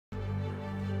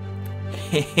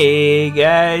Hey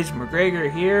guys,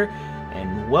 McGregor here,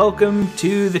 and welcome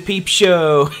to the Peep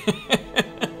Show.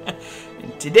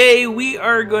 And today we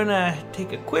are gonna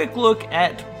take a quick look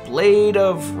at Blade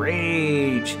of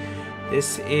Rage.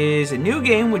 This is a new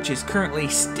game which is currently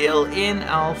still in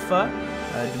alpha,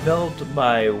 developed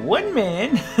by one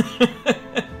man.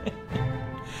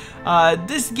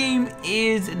 This game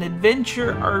is an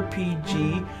adventure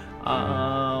RPG.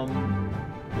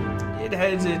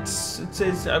 It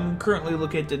says, I'm currently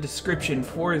looking at the description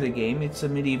for the game. It's a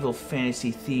medieval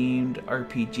fantasy themed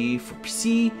RPG for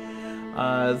PC,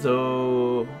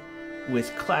 though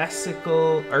with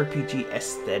classical RPG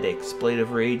aesthetics. Blade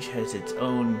of Rage has its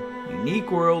own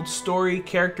unique world, story,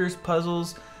 characters,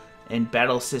 puzzles, and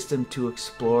battle system to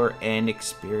explore and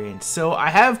experience. So I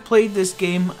have played this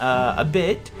game a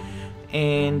bit,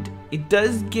 and it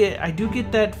does get, I do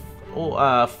get that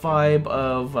vibe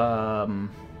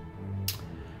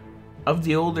of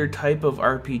the older type of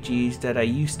RPGs that I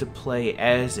used to play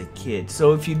as a kid.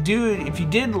 So if you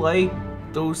did like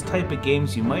those type of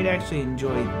games, you might actually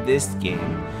enjoy this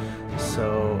game.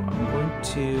 So I'm going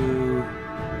to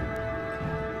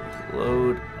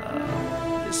load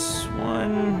this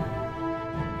one.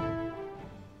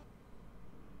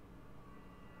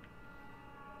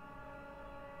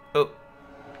 Oh.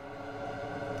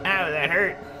 Ow, that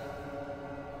hurt.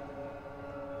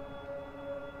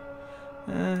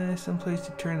 Some place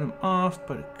to turn them off,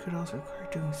 but it could also require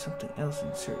doing something else in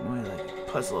a certain way, like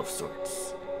a puzzle of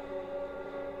sorts.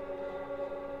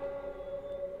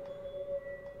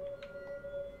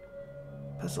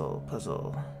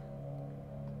 Puzzle.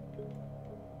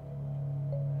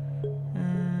 You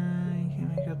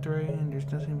can make out the right end,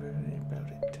 there's nothing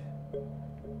about it.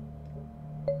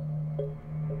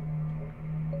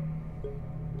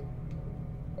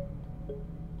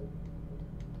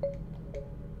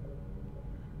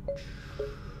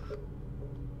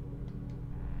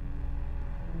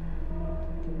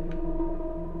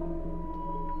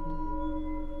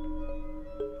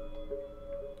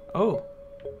 Oh.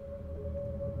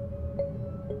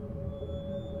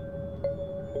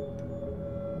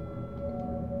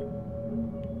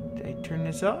 Did I turn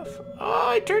this off? Oh,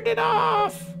 I turned it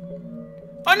off!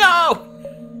 Oh no!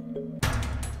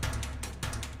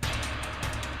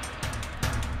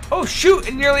 Oh shoot,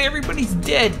 and nearly everybody's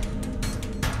dead.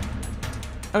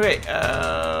 Okay,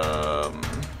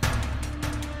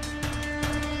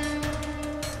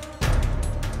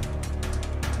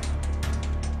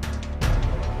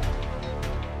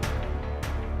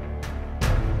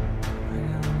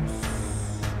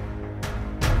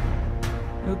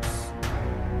 oops.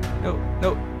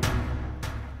 No.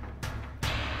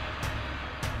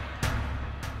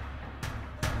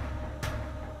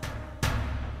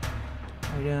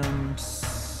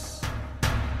 Items.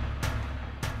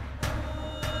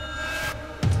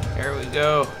 There we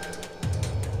go.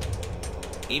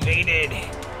 Evaded.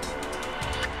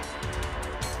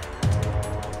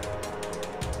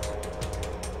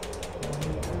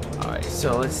 Alright,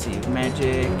 so let's see.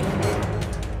 Magic.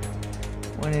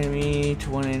 One enemy to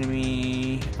one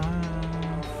enemy.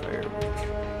 Firework.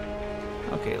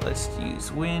 Okay, let's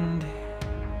use wind.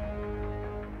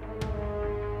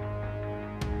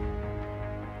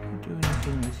 Can't do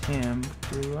anything with him.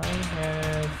 Do I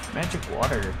have magic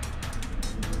water?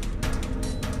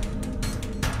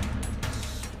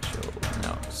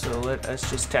 No. So let us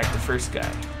just attack the first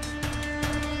guy.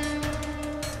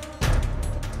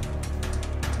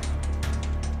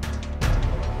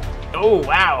 Oh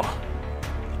wow!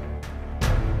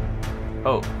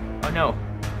 Oh no.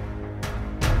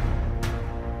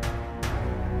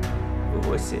 Ooh,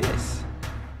 what's this?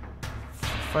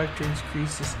 5 turns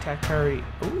increases attack power rate.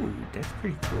 Ooh, that's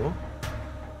pretty cool.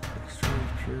 Extra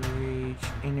pure rage,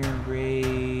 inner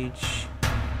rage.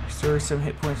 Restore some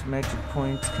hit points, magic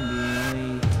points can be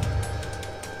only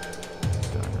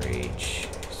stun rage.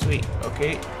 Sweet,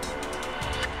 okay.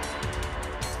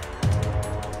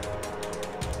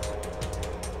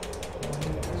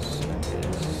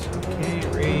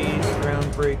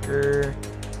 Breaker.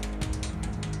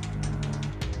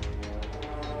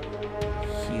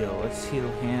 Heal. Let's heal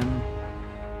him.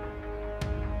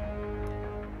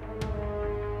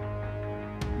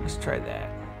 Let's try that.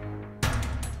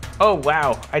 Oh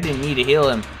wow! I didn't need to heal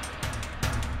him.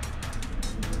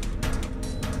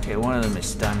 Okay, one of them is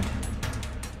stunned.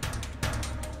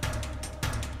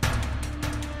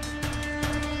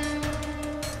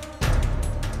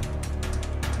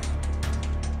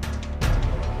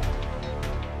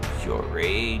 Your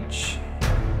rage.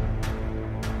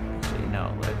 Actually,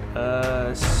 no. Let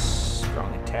us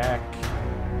strong attack.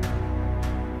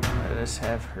 Let us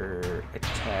have her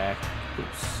attack.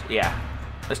 Oops. Yeah.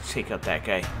 Let's take out that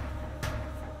guy.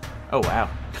 Oh, wow.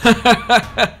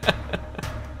 I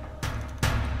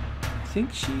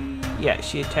think she... Yeah,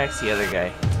 she attacks the other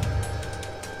guy.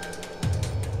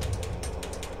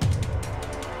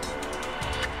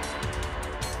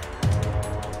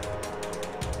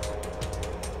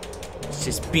 Let's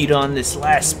just beat on this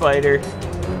last spider.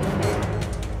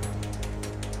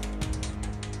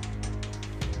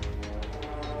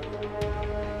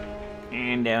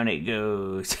 And down it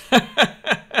goes.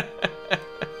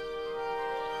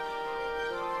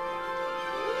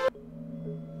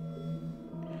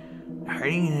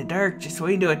 Hiding in the dark, just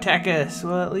waiting to attack us.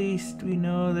 Well, at least we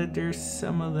know that there's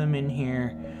some of them in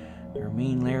here. Our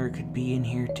main lair could be in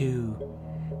here too.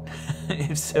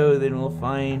 If so, then we'll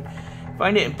find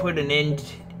it and put an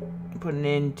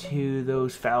end to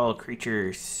those foul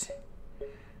creatures.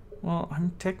 Well,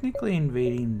 I'm technically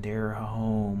invading their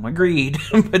home. Agreed.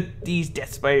 But these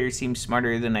death spiders seem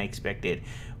smarter than I expected.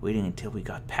 Waiting until we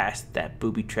got past that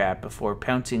booby trap before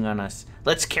pouncing on us.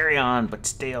 Let's carry on, but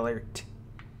stay alert.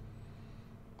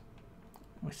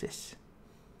 What's this?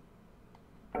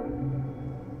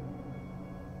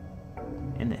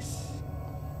 And this.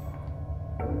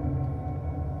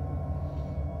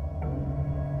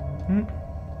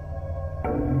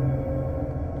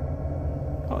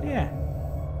 Oh, yeah.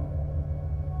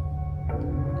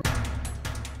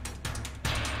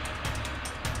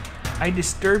 I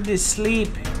disturbed his sleep.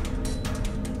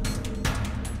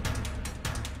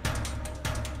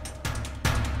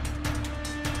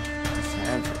 Let's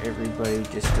have everybody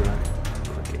just do it.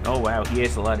 Oh wow, he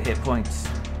has a lot of hit points.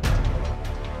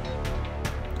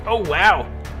 Oh wow!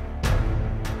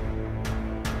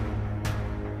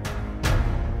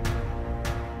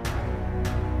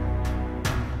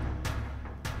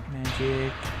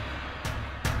 Magic.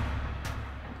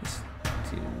 Let's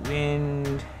do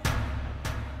wind.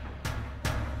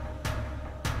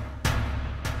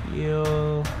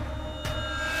 Heal.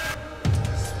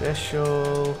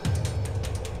 Special.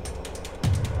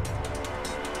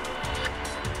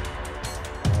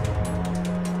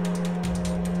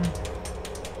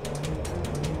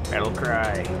 Battle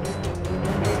cry.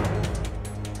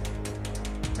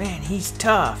 Man, he's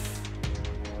tough.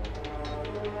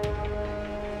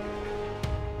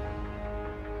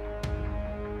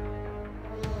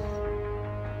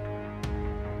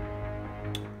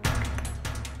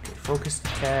 Okay, focused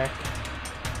attack.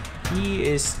 He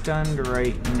is stunned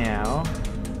right now.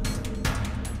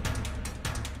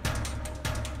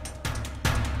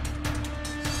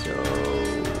 So,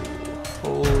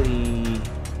 holy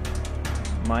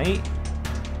might.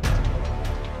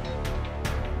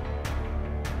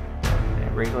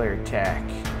 And regular attack.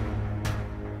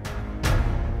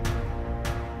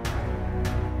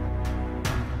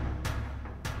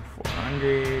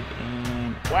 $400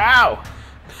 and wow!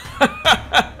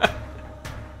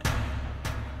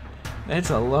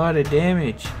 That's a lot of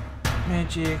damage.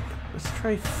 Magic. Let's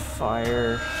try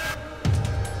fire.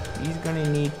 He's gonna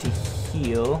need to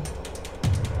heal.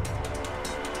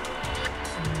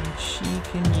 And she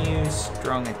can use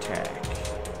strong attack.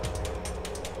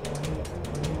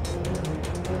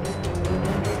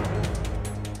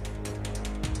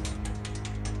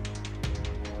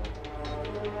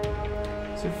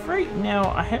 So right now,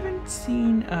 I haven't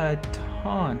seen a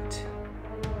taunt.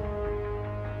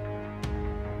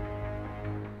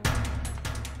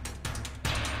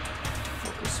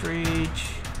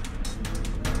 Rage.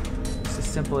 It's a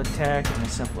simple attack and a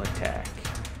simple attack.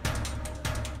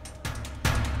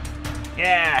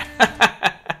 Yeah!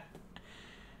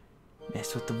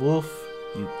 Mess with the wolf,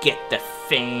 you get the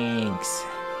fangs.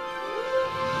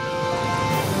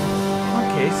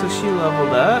 Okay, so she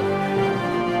leveled up.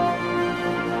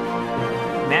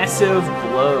 Massive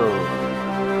blow.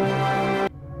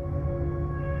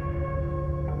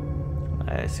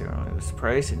 That's a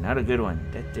surprise and not a good one.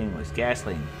 That thing was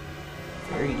ghastly.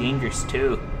 Very dangerous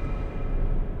too.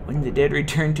 When the dead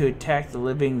return to attack the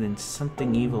living, then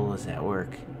something evil is at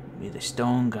work. May the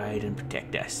stone guide and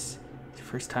protect us. It's the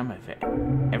first time I've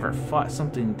ever fought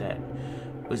something that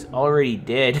was already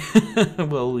dead.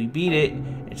 Well, we beat it.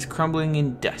 It's crumbling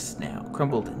in dust now.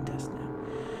 Crumbled in dust now.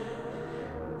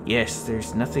 Yes,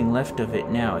 there's nothing left of it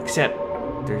now, except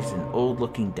there's an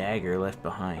old-looking dagger left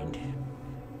behind.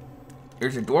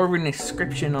 There's a dwarven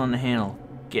inscription on the handle.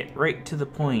 Get right to the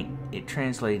point. It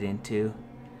translates into.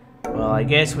 Well, I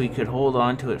guess we could hold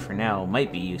on to it for now.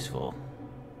 Might be useful.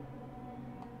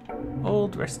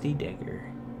 Old rusty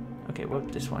dagger. Okay, what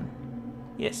about this one?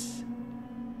 Yes.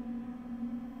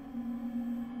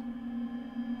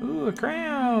 Ooh, a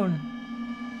crown!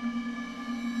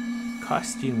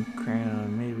 Costume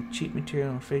crown made with cheap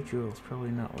material and fake jewels.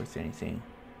 Probably not worth anything.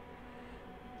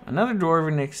 Another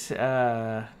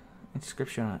dwarven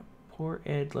inscription on it. Poor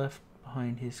Ed left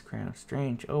behind his crown.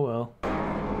 Strange. Oh well.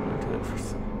 I'll do it for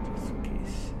some, just in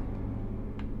case.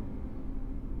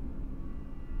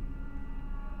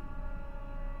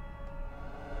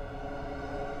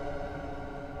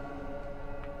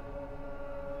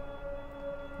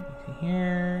 Anything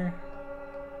here?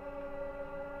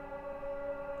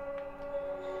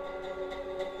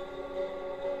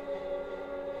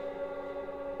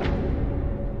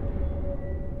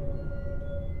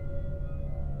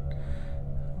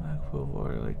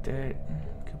 Water like that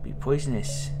could be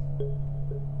poisonous.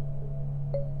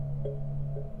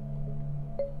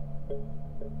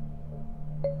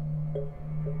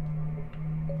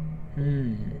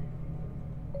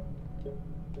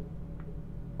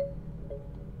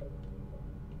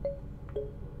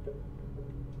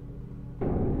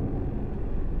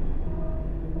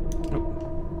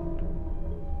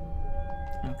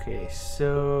 Okay,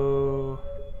 so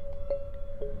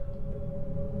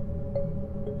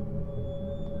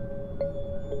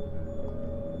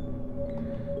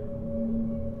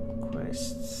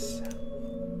quests.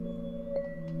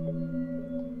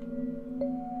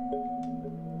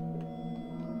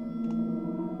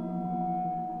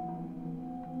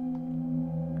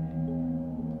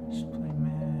 Display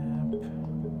map.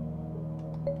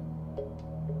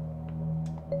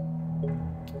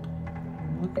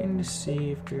 I'm looking to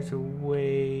see if there's a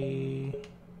way.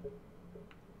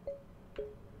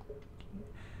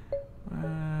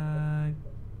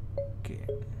 Get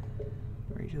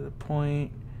right to the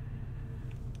point.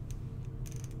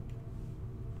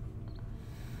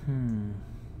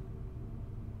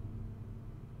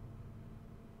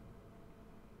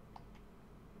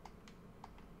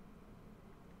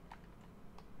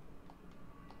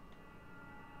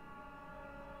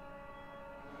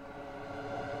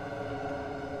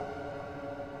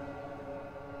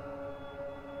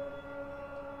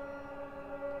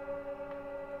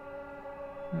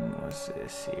 What's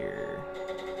this here?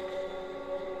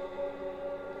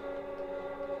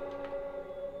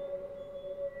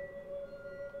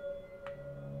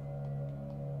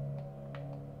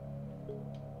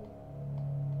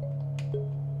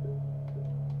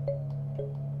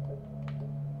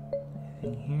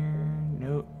 Anything here?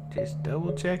 Nope. Just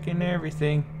double checking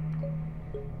everything.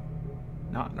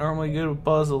 Not normally good with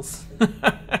puzzles.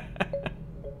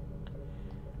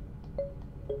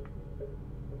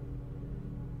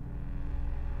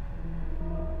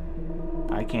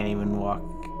 I can't even walk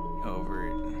over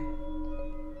it.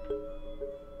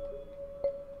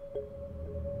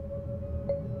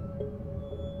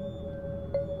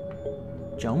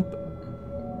 Jump.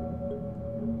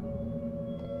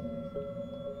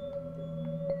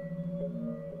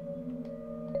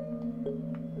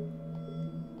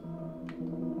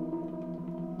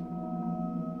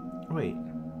 Wait.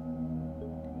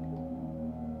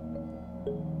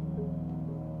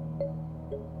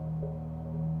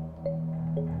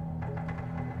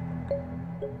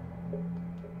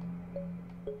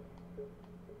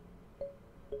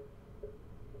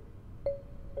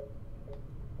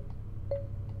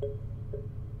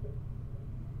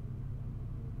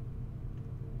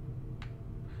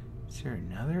 Is there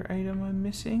another item I'm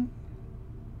missing?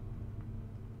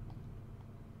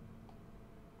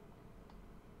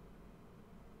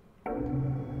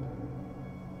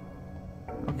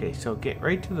 Okay, so get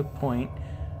right to the point.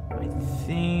 I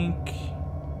think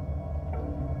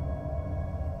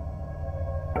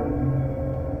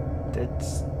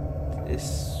that's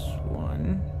this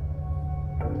one.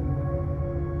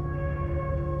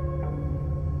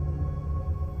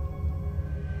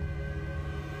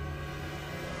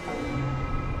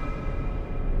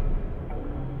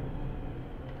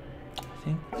 I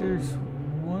think there's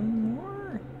one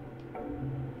more.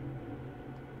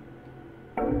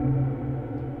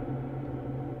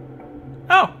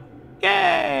 Oh!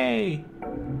 Yay!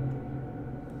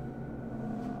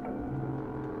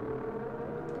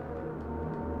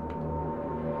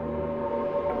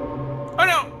 Oh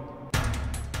no!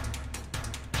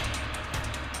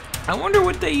 I wonder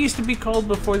what they used to be called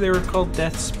before they were called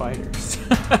death spiders.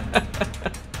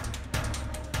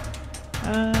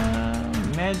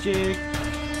 Magic.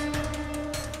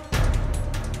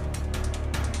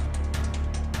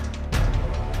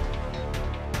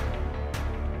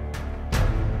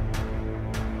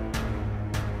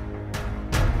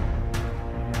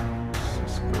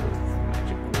 Let's go with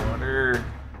magic water.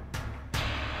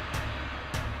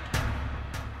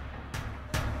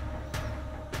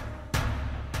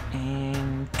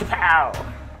 And kapow!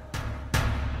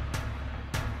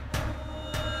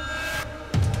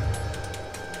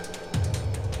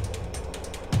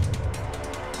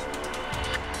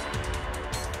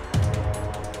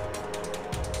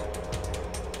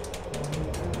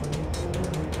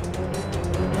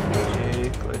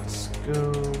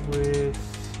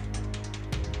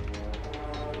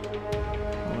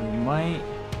 might.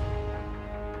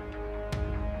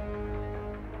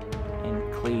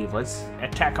 And cleave. Let's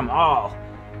attack them all.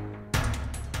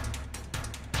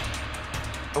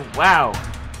 Oh, wow.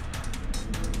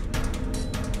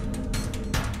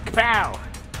 Kapow!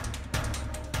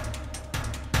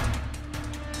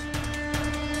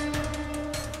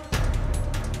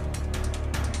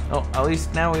 Oh, at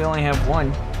least now we only have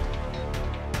one.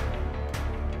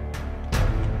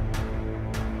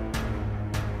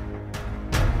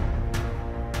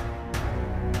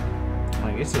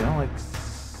 I guess they don't like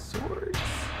swords.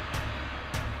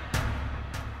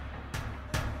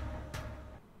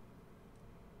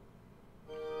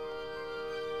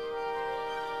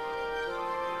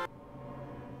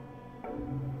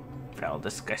 Foul,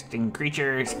 disgusting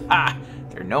creatures. Ha!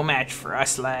 They're no match for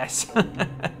us, lass.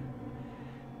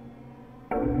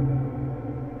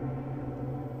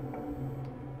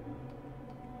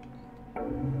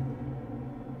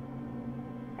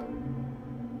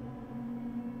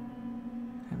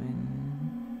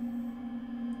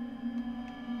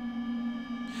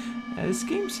 This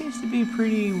game seems to be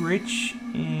pretty rich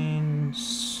in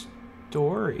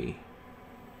story.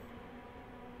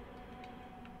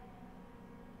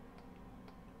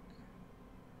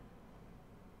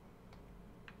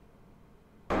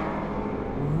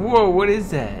 Whoa, what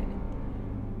is that?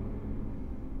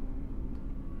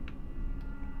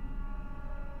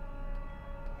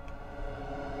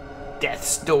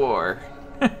 Death's Door.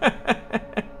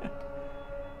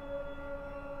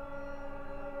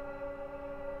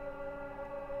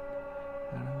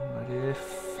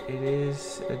 It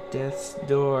is a death's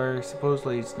door.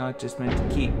 Supposedly it's not just meant to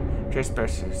keep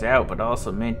trespassers out, but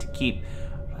also meant to keep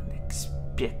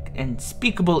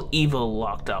unspeakable evil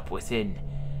locked up within.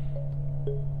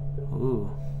 Ooh.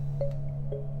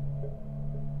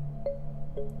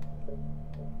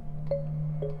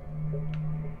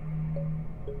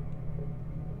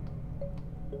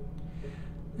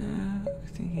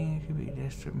 Thinking it could be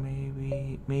desperate,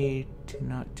 maybe made to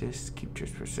not just keep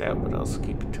trespassers out, but also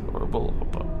keep a horrible,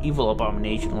 evil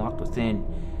abomination locked within.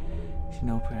 There's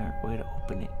no apparent way to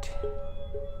open it.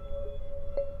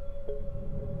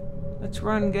 Let's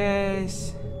run,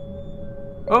 guys.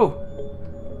 Oh!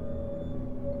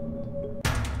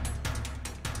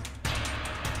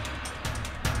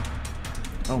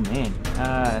 Oh man.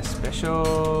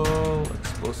 Special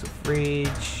explosive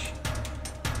rage.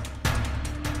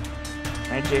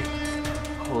 Magic,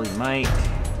 Holy Might,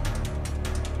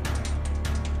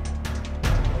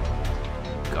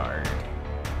 Guard.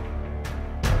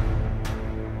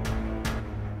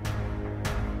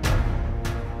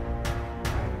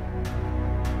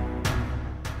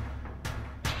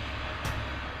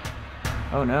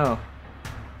 Oh no.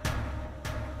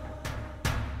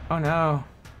 Oh no.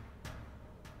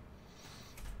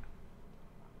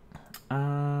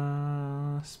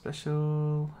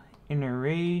 Special Inner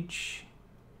Rage.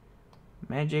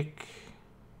 Magic,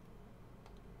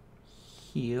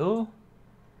 heal,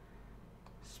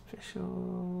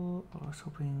 special, I was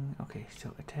hoping, okay,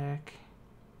 so attack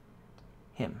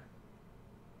him.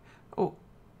 Oh,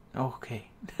 okay.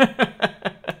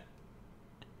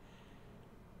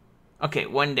 Okay,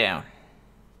 one down.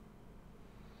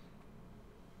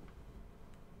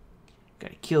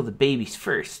 Gotta kill the babies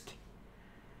first.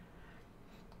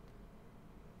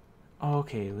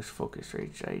 Okay, it was focus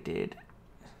rage I did.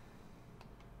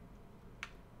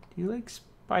 Do you like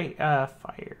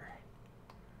fire?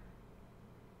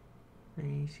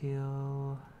 Raise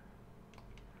heal.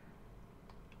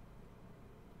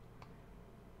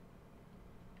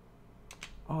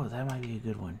 Oh, that might be a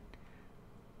good one.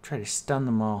 Try to stun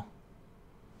them all.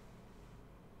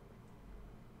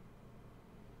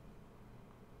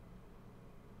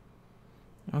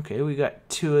 Okay, we got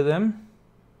 2 of them.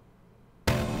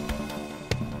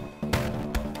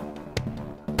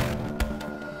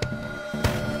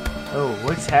 Oh,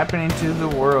 what's happening to the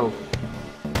world?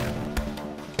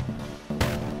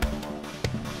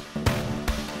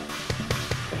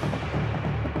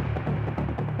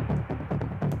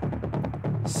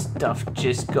 Stuff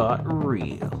just got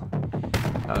real.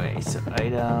 Okay, so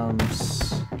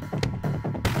items.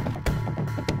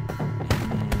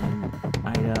 And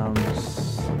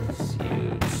items. Let's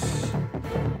use.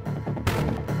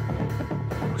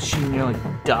 Oh, she nearly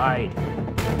died.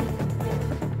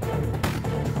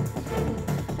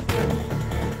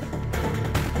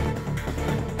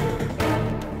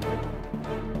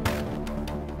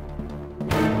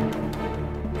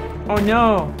 Oh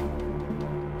no!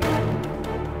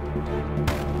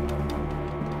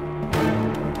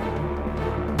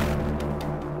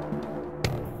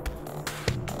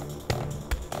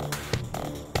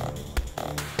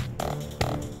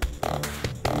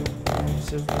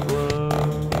 Defensive blow.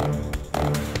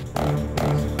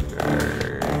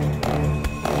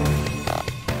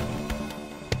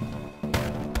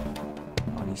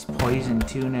 Oh, he's poisoned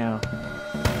too now.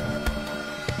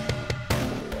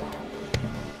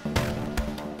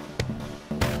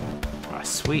 Ah,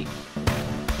 sweet.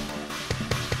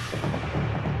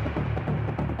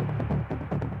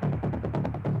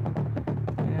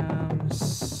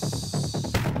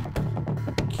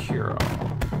 Cure all.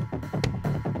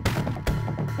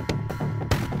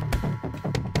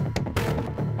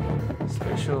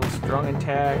 Special, strong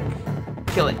attack.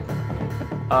 Kill it.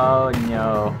 Oh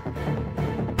no.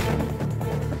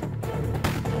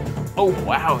 Oh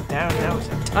wow, that was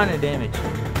a ton of damage.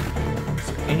 Is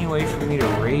there any way for me to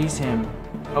raise him?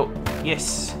 Oh,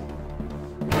 yes.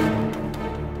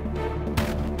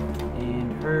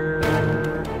 And her.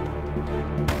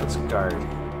 Let's guard.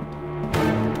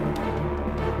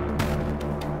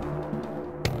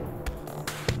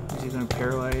 Is he gonna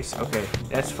paralyze? Okay,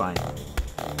 that's fine.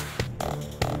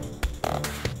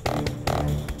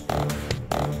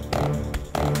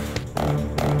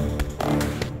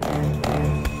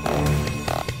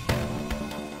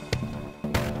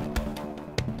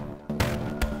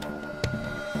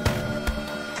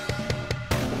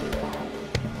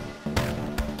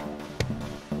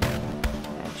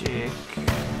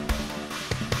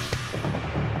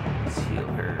 Let's heal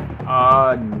her.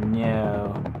 Oh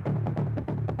no.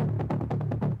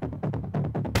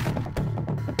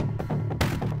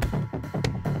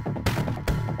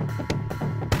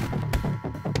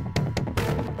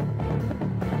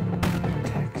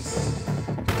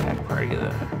 Attack party of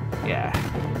the. Yeah.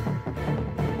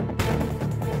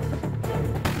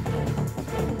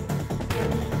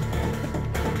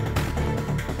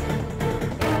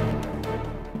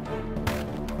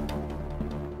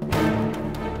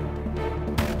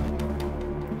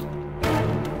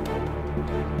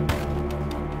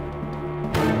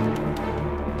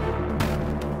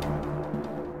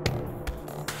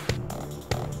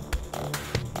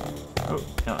 Oh,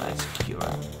 no, that's cure.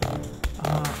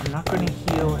 I'm not going to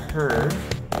heal her.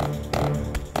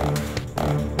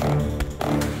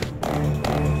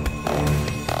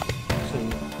 Actually,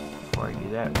 before I do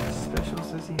that, what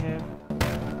specials does he have?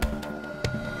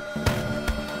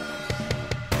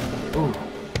 Ooh.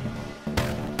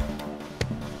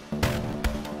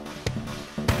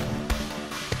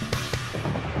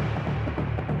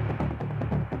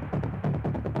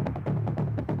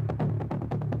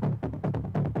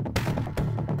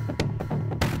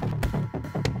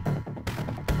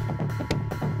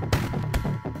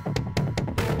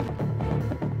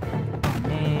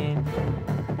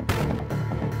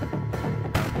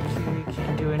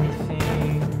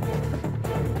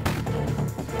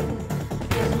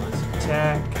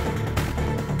 Attack.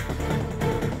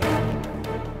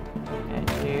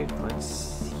 Magic. Let's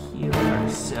heal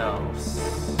ourselves.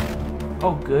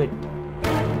 Oh, good.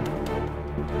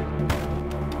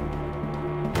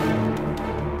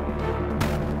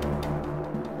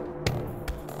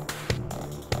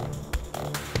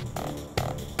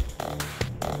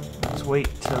 Let's wait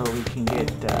till we can get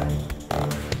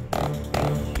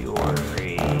Pure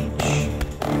Rage.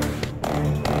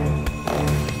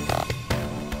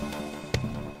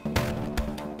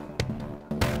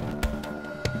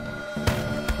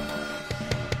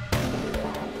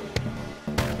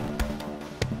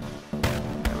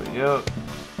 Go.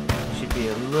 Should be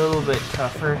a little bit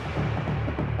tougher.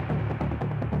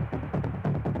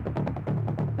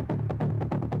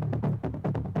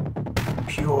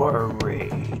 Pure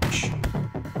Rage.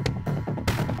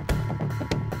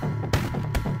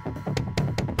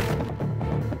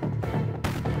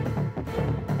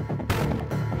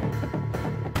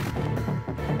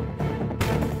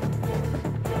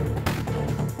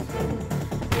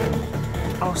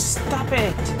 Oh, stop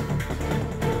it!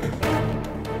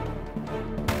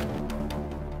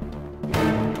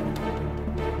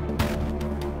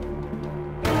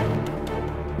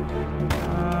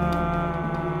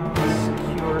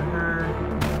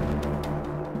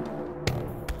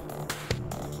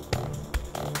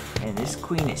 And this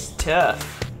queen is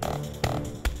tough.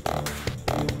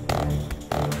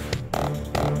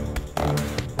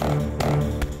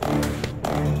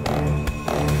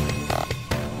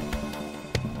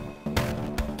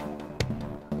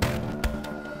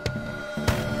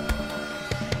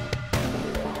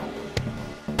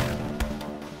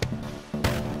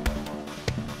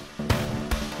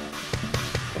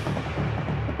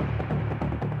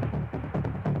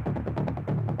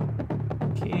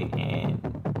 Okay, and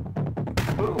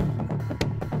boom.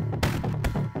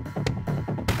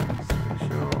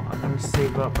 Special. I'm gonna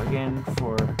save up again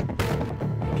for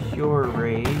Pure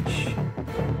Rage.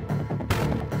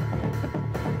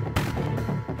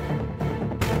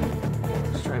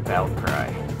 battle cry.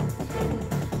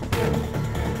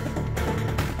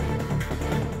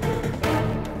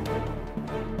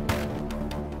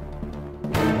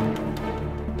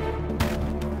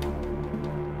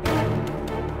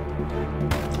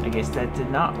 I guess that did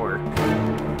not work.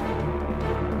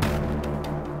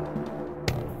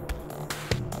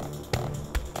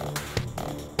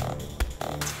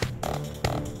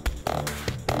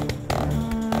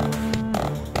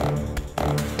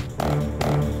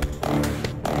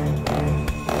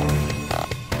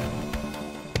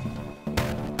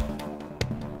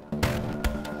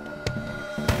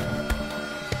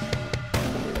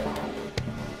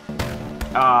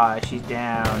 Ah, she's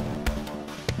down.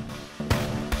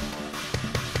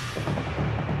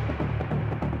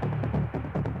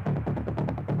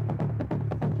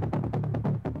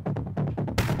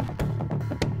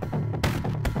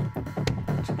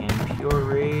 Again, pure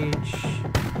rage.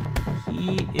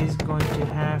 He is going to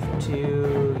have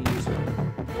to use a...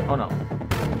 Oh no.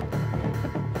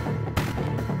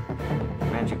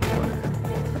 Magic water.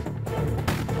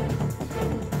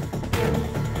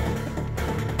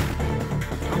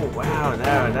 Wow,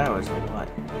 that was a lot.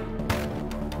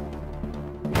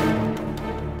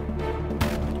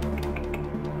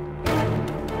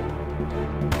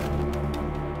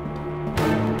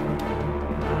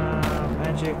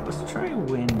 Magic, let's try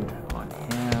wind on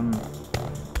him.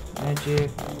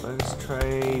 Magic, let's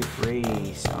try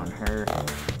race on her.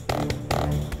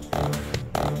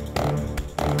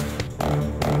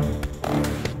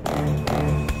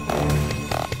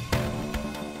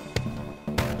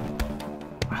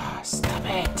 Stop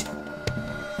it!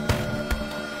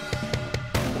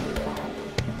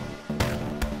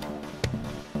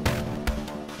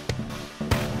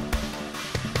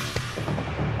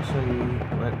 Actually,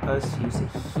 let us use a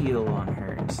heal on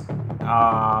her.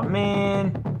 Aw,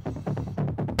 man!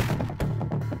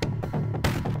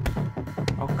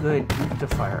 Oh, good. Move the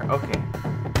fire. Okay.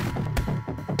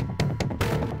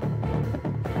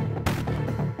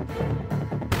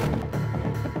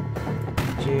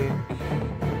 Magic.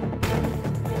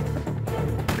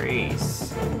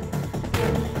 Grace.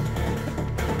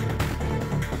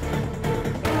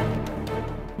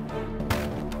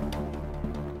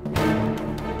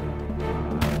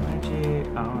 Magic.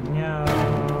 Oh no.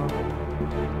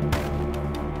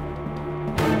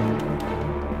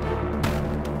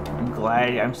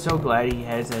 I'm so glad he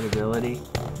has that ability.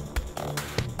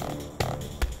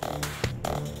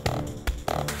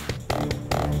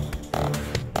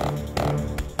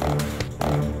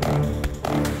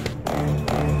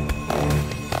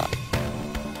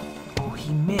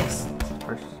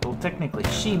 Well, technically,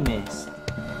 she missed.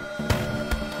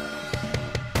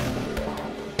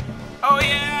 Oh,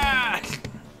 yeah!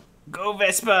 Go,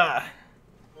 Vespa!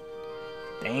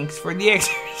 Thanks for the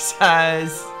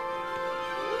exercise.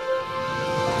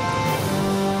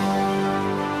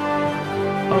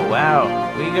 Oh,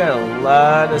 wow. We got a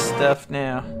lot of stuff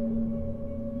now.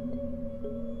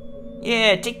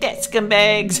 Yeah, take that,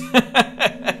 scumbags!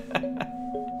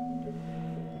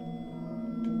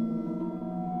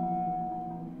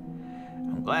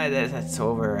 Glad that that's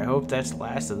over. I hope that's the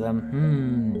last of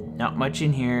them. Not much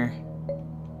in here.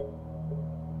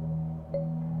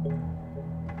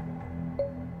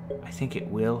 I think it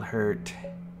will hurt.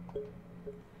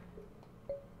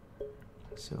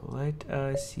 So let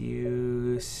us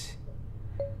use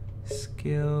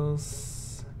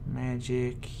skills,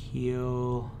 magic,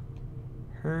 heal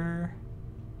her,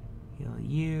 heal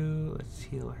you. Let's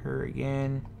heal her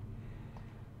again.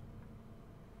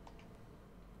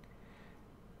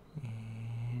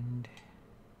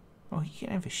 Oh, he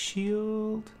can have a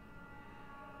shield.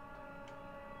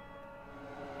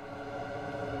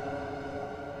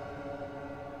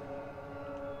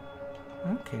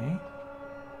 Okay.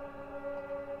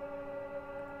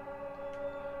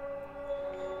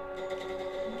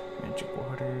 Magic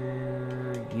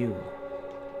water, you.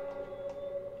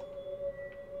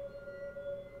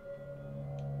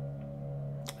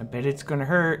 I bet it's gonna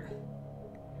hurt.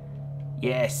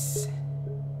 Yes.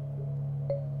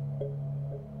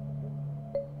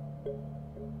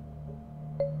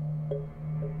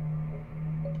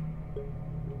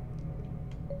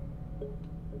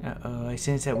 Uh-oh, I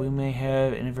sense that we may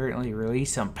have inadvertently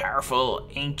released some powerful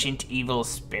ancient evil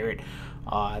spirit.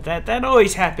 That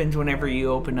always happens whenever you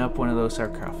open up one of those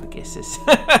sarcophaguses.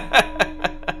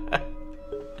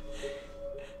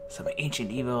 Some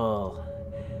ancient evil.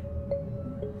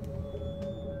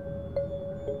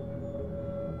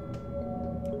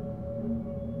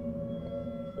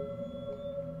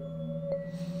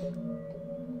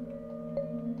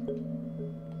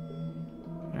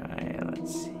 Alright,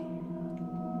 let's see.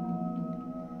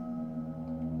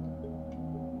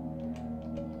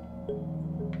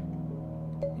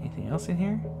 else in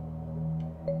here?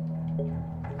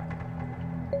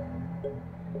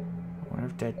 I wonder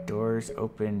if that door's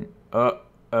open.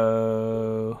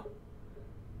 Uh-oh.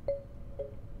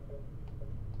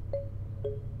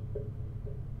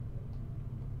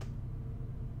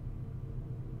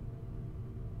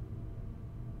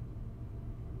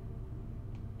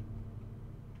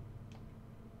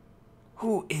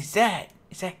 Who is that?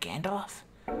 Is that Gandalf?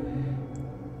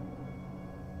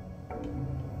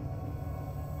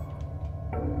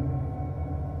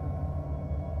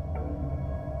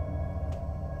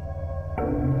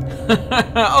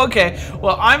 Okay,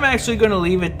 well, I'm actually going to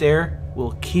leave it there.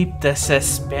 We'll keep the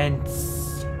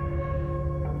suspense.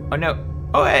 Oh, no.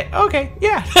 Oh, hey, okay,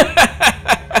 yeah.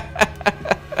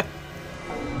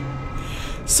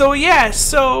 So, yeah,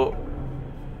 so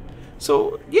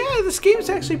yeah, this game is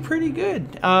actually pretty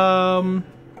good.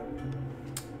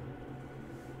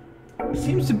 It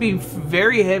seems to be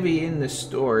very heavy in the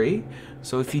story.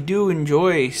 So if you do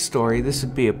enjoy story, this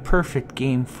would be a perfect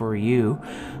game for you.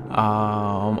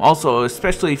 Also,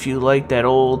 especially if you like that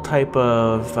old type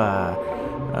of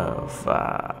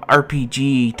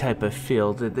RPG type of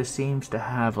feel, that this seems to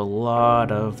have a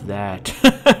lot of that.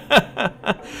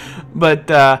 But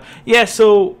yeah,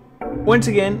 so once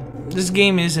again, this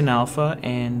game is an alpha,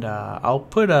 and I'll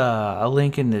put a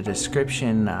link in the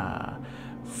description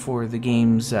for the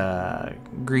game's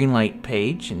Greenlight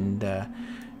page, and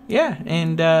yeah,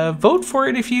 and vote for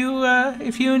it if you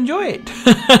enjoy it.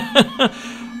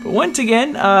 But once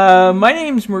again, my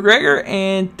name's McGregor,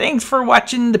 and thanks for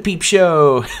watching the Peep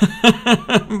Show.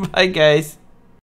 Bye, guys.